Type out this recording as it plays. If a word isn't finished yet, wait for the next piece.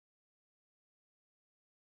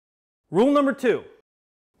Rule number 2,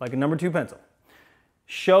 like a number 2 pencil.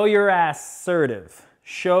 Show your assertive.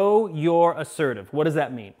 Show your assertive. What does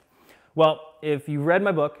that mean? Well, if you read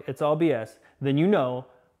my book, It's All BS, then you know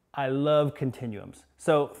I love continuums.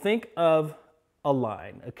 So think of a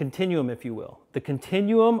line, a continuum, if you will. The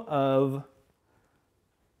continuum of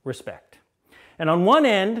respect. And on one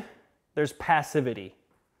end, there's passivity,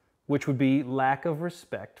 which would be lack of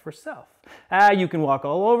respect for self. You can walk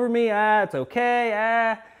all over me. It's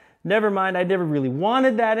okay. Never mind. I never really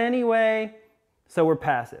wanted that anyway. So we're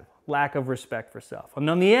passive. Lack of respect for self. And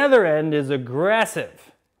on the other end is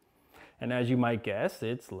aggressive. And as you might guess,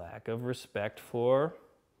 it's lack of respect for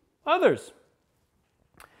others.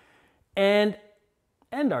 And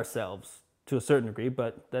ourselves to a certain degree,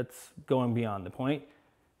 but that's going beyond the point.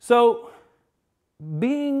 So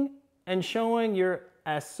being and showing your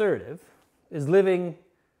assertive is living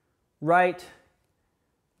right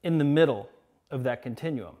in the middle of that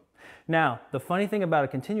continuum. Now, the funny thing about a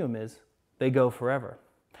continuum is they go forever.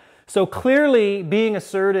 So clearly, being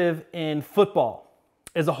assertive in football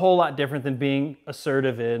is a whole lot different than being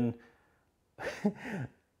assertive in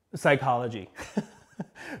psychology.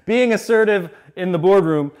 Being assertive in the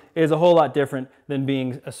boardroom is a whole lot different than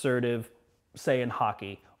being assertive, say, in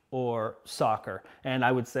hockey or soccer. And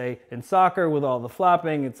I would say in soccer, with all the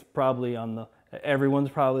flopping, it's probably everyone's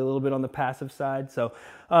probably a little bit on the passive side. So,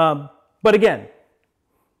 but again,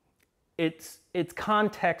 it's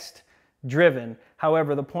context driven.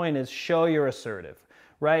 However, the point is show your assertive,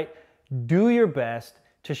 right? Do your best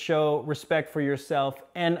to show respect for yourself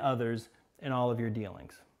and others in all of your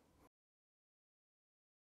dealings.